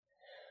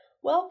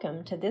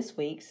Welcome to this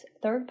week's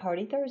Third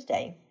Party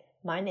Thursday.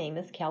 My name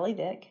is Kelly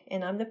Vick,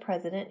 and I'm the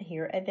president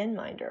here at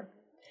VinMinder.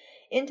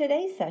 In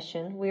today's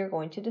session, we are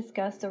going to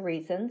discuss the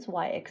reasons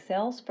why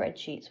Excel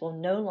spreadsheets will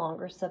no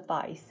longer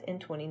suffice in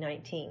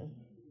 2019.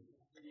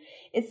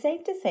 It's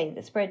safe to say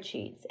that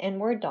spreadsheets and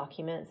Word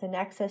documents and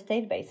Access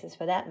databases,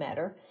 for that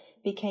matter,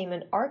 became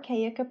an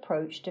archaic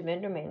approach to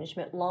vendor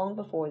management long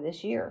before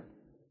this year.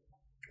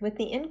 With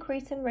the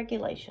increase in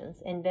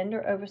regulations and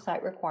vendor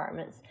oversight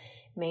requirements,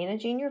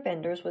 managing your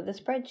vendors with a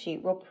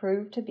spreadsheet will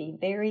prove to be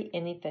very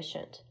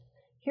inefficient.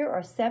 Here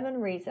are 7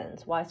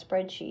 reasons why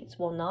spreadsheets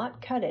will not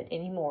cut it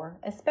anymore,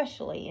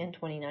 especially in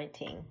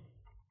 2019.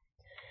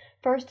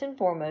 First and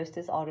foremost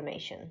is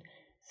automation.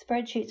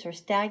 Spreadsheets are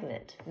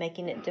stagnant,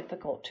 making it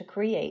difficult to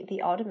create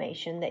the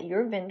automation that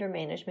your vendor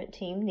management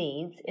team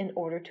needs in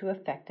order to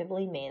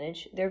effectively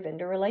manage their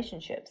vendor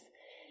relationships.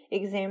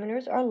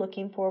 Examiners are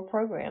looking for a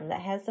program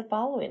that has the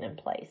following in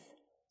place: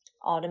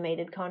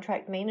 automated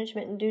contract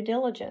management and due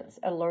diligence,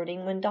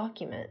 alerting when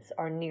documents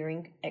are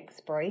nearing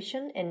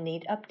expiration and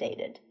need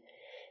updated,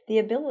 the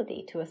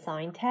ability to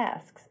assign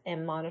tasks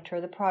and monitor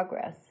the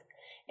progress,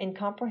 and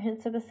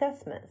comprehensive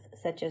assessments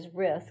such as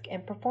risk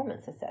and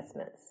performance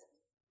assessments.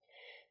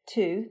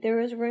 2,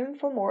 there is room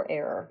for more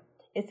error.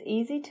 It's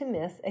easy to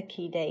miss a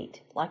key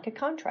date, like a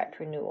contract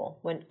renewal,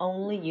 when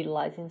only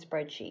utilizing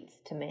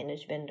spreadsheets to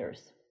manage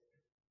vendors.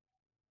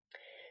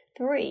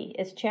 3,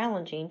 it's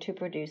challenging to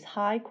produce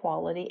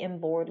high-quality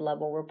and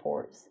board-level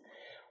reports.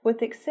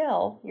 With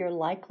Excel, you're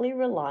likely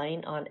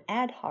relying on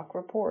ad hoc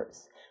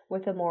reports.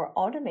 With a more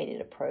automated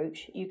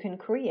approach, you can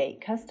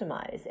create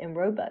customized and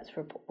robust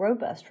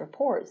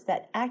reports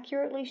that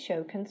accurately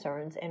show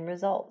concerns and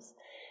results.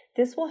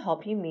 This will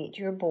help you meet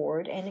your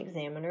board and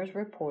examiners'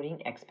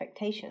 reporting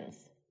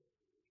expectations.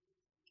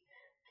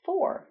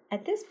 4,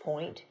 at this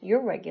point,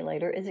 your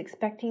regulator is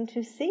expecting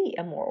to see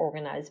a more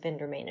organized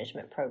vendor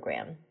management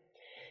program.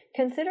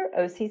 Consider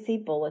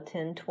OCC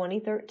Bulletin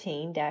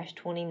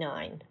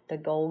 2013-29, the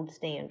gold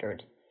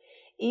standard.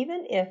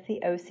 Even if the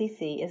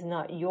OCC is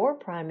not your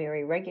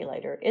primary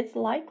regulator, it's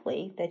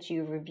likely that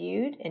you've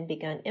reviewed and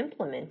begun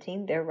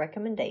implementing their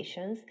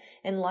recommendations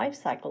and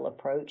lifecycle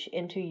approach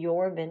into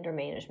your vendor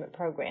management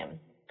program.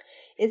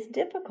 It's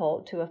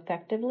difficult to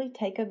effectively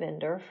take a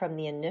vendor from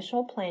the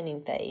initial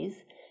planning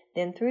phase,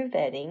 then through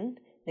vetting,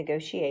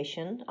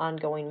 negotiation,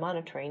 ongoing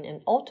monitoring,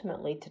 and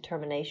ultimately to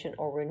termination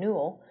or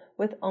renewal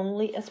with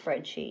only a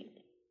spreadsheet.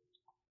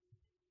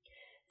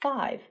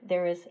 5,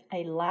 there is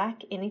a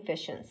lack in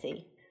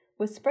efficiency.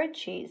 With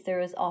spreadsheets,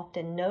 there is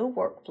often no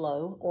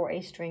workflow or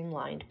a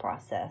streamlined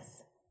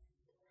process.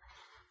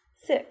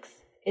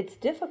 6, it's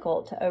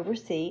difficult to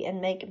oversee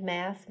and make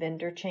mass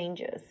vendor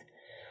changes.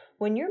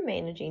 When you're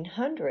managing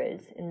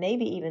hundreds and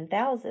maybe even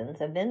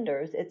thousands of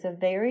vendors, it's a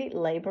very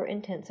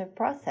labor-intensive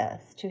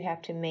process to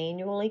have to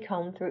manually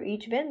comb through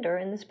each vendor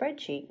in the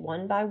spreadsheet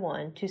one by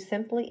one to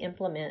simply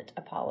implement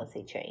a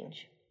policy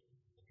change.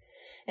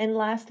 And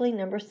lastly,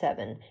 number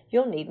 7,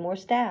 you'll need more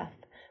staff.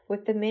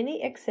 With the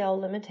many Excel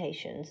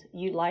limitations,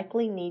 you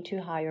likely need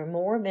to hire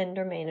more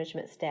vendor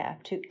management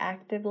staff to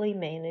actively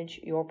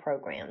manage your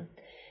program.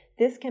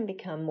 This can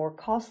become more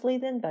costly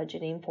than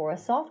budgeting for a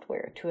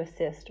software to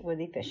assist with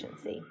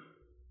efficiency.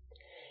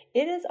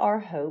 It is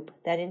our hope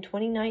that in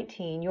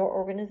 2019, your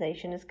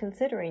organization is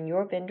considering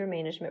your vendor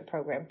management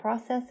program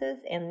processes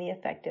and the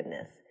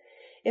effectiveness.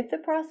 If the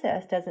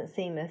process doesn't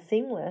seem as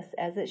seamless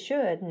as it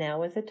should,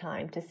 now is the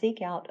time to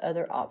seek out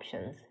other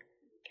options.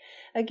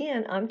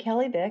 Again, I'm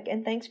Kelly Vick,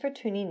 and thanks for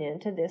tuning in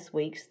to this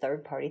week's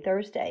Third Party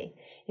Thursday.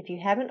 If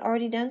you haven't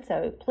already done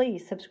so,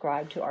 please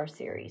subscribe to our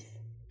series.